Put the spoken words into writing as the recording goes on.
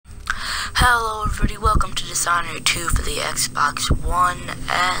Hello everybody, welcome to Dishonored 2 for the Xbox One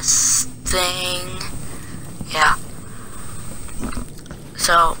S thing. Yeah.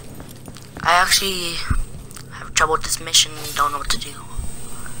 So, I actually have trouble with this mission and don't know what to do.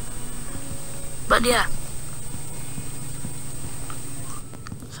 But yeah.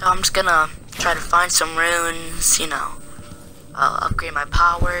 So I'm just gonna try to find some runes, upgrade my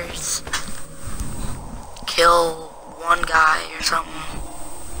powers, kill one guy or something.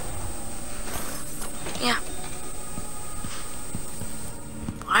 Yeah.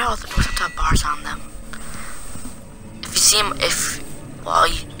 Why are all the doors have bars on them? If you see him, if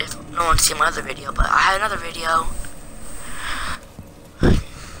no one's seen my other video, but I had another video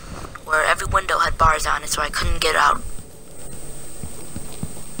where every window had bars on it, so I couldn't get out.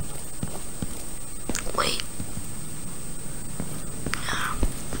 Wait.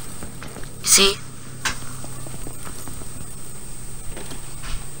 You see?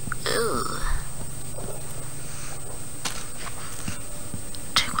 Ooh.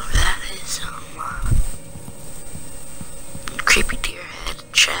 Creepy deer head,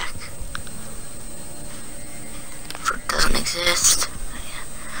 check. If it doesn't exist,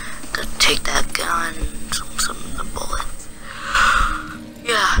 gotta take that gun, some of the bullets.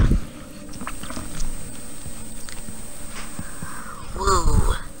 Yeah.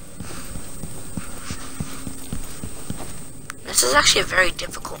 Woo. This is actually a very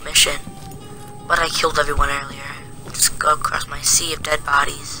difficult mission, but I killed everyone earlier. Just go across my sea of dead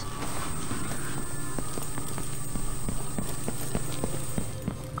bodies.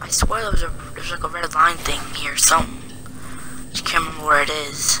 I swear there's like a red line thing here, something. Just can't remember where it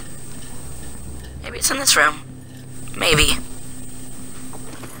is. Maybe it's in this room. Maybe.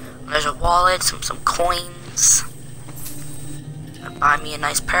 There's a wallet, some coins. Buy me a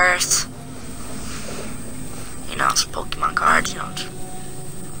nice purse. Some Pokemon cards,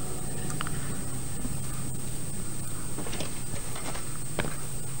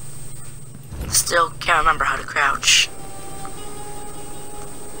 Still can't remember how to crouch.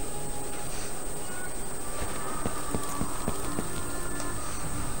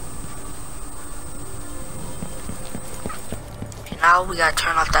 Now we gotta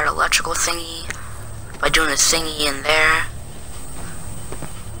turn off that electrical thingy by doing a thingy in there.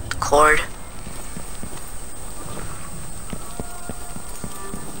 The cord.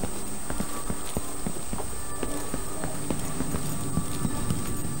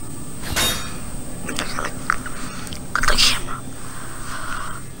 Got the camera.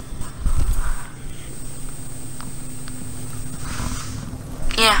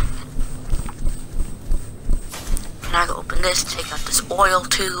 Yeah. Now I go open this, take out this oil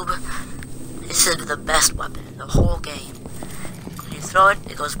tube. This is the best weapon in the whole game. When you throw it,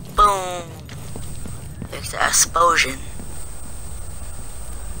 it goes boom. There's the explosion.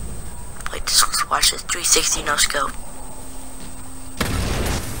 Wait, just watch this 360 no scope.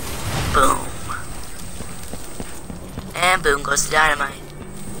 Boom. And boom goes the dynamite.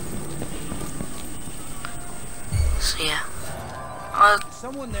 So yeah.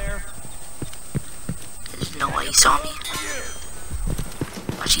 Someone there. There's no way he saw me.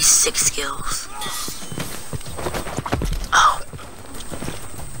 Watch these 6 skills. Oh.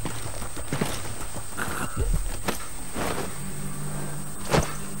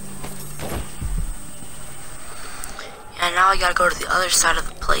 Yeah, now I gotta go to the other side of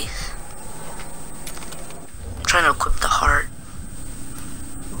the place. I'm trying to equip the heart.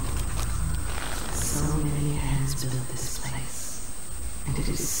 So many hands built this place, and it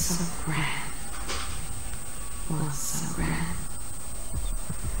is so grand. Was so grand.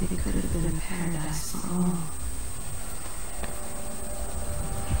 It could have been a paradise for all.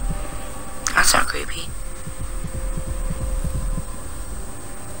 That's not creepy.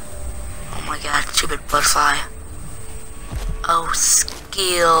 Oh my god, stupid bloodfly. Oh,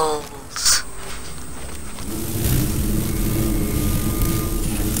 skills.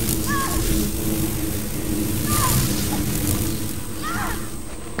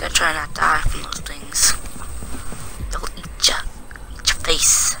 Gotta try not to die from those things. They'll eat your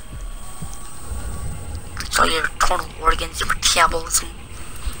face. Eat all your internal organs, your metabolism.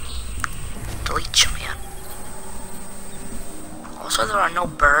 They'll eat you, man. Also, there are no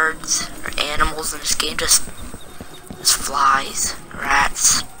birds or animals in this game, just flies,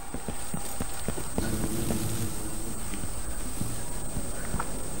 rats.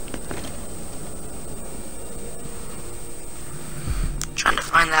 Trying to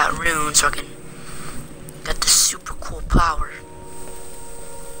find that rune so I can get this super cool power.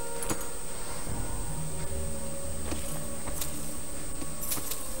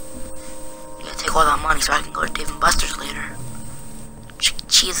 I gotta take all that money so I can go to Dave & Buster's later.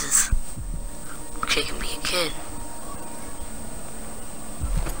 Cheeses. kid can be a kid.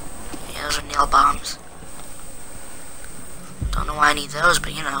 Yeah, those are nail bombs. Don't know why I need those,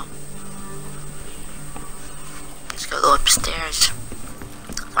 but you know. Let's go upstairs.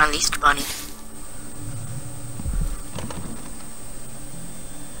 Find the Easter Bunny.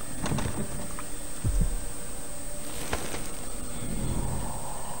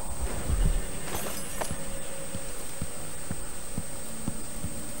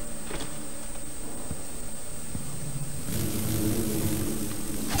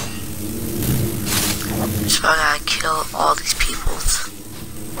 So I gotta kill all these people.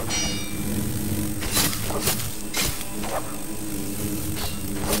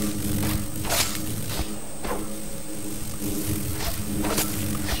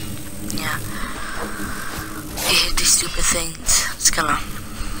 Yeah. I hate these stupid things.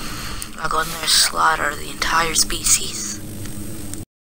 I'll go in there and slaughter the entire species.